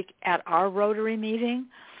and speak at our Rotary meeting.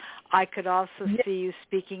 I could also see you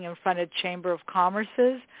speaking in front of Chamber of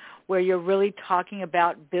Commerce's, where you're really talking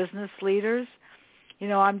about business leaders. You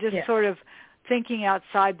know, I'm just sort of thinking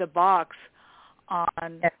outside the box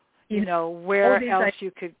on, you know, where else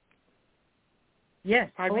you could. Yes,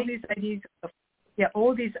 all these ideas.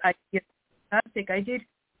 All these ideas. Fantastic. I did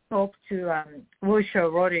talk to Wilshire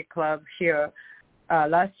Rotary Club here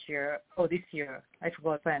last year, or this year. I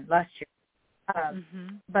forgot when. Last year.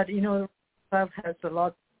 But, you know, club has a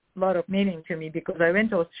lot of meaning to me, because I went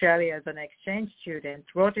to Australia as an exchange student,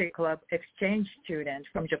 Rotary Club exchange student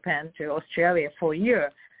from Japan to Australia for a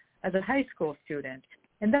year as a high school student.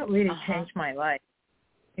 And that really changed my life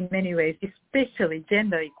in many ways, especially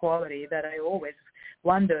gender equality that I always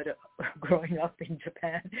wondered growing up in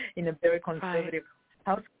Japan in a very conservative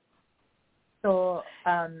house. So,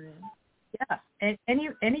 any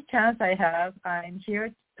chance I have, I'm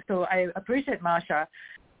here. So I appreciate, Marsha,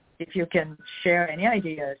 if you can share any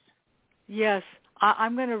ideas. Yes,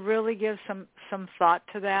 I'm going to really give some thought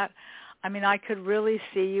to that. I mean, I could really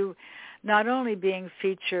see you not only being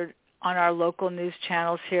featured on our local news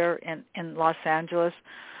channels here in Los Angeles,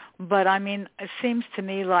 but, I mean, it seems to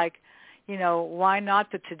me like, you know, why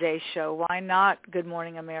not the Today Show? Why not Good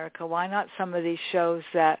Morning America? Why not some of these shows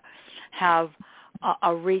that have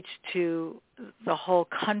a reach to the whole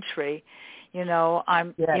country? You know,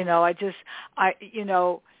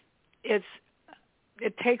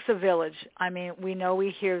 it takes a village. I mean,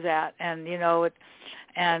 we hear that, and, you know,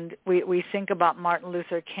 and we think about Martin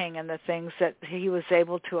Luther King and the things that he was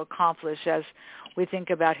able to accomplish as we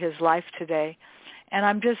think about his life today. And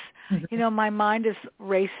I'm just, you know, my mind is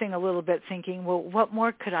racing a little bit, thinking, well, what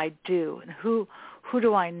more could I do? And who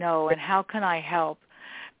do I know, and how can I help?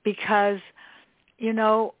 Because, you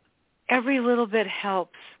know, every little bit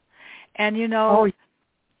helps. And, you know,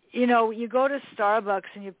 you go to Starbucks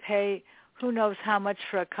and you pay who knows how much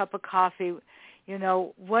for a cup of coffee. You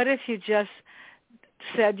know, what if you just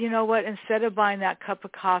said, you know what, instead of buying that cup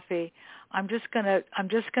of coffee, I'm just gonna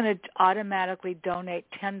automatically donate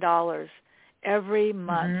 $10 every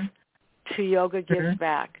month to Yoga Gives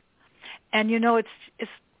Back. And, you know, it's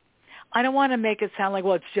I don't want to make it sound like,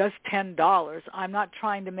 well, it's just $10. I'm not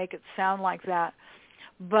trying to make it sound like that.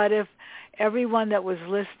 But if everyone that was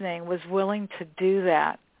listening was willing to do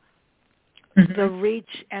that, the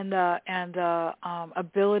reach and the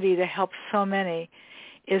ability to help so many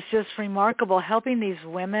is just remarkable. Helping these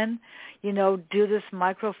women, you know, do this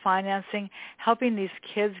microfinancing, helping these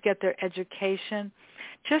kids get their education,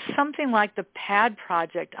 just something like the PAD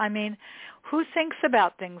project. I mean, who thinks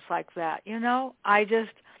about things like that? You know, I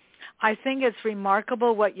think it's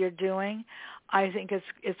remarkable what you're doing. I think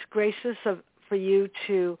it's gracious for you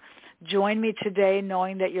to join me today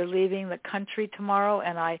knowing that you're leaving the country tomorrow,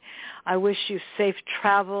 and I wish you safe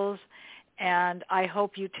travels, and I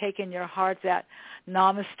hope you take in your heart that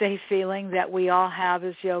namaste feeling that we all have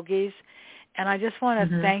as yogis. And I just want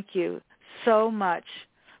to thank you so much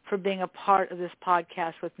for being a part of this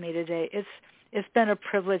podcast with me today. It's been a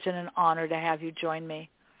privilege and an honor to have you join me.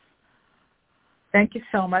 Thank you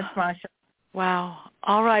so much, Marsha. Wow.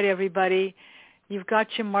 All right, everybody. You've got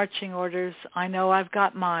your marching orders. I know I've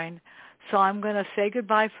got mine. So I'm going to say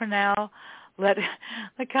goodbye for now. Let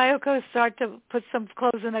Kayoko start to put some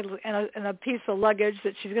clothes in a piece of luggage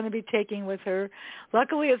that she's going to be taking with her.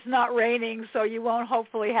 Luckily, it's not raining, so you won't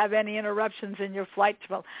hopefully have any interruptions in your flight.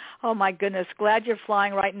 Oh, my goodness. Glad you're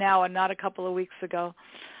flying right now and not a couple of weeks ago.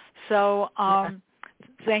 So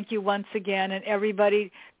thank you once again. And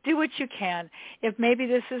everybody, do what you can. If maybe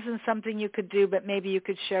this isn't something you could do, but maybe you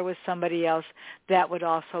could share with somebody else, that would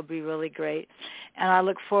also be really great. And I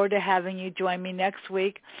look forward to having you join me next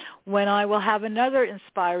week when I will have another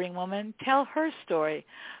inspiring woman tell her story.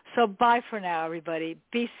 So bye for now, everybody.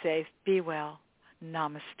 Be safe. Be well.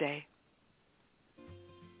 Namaste.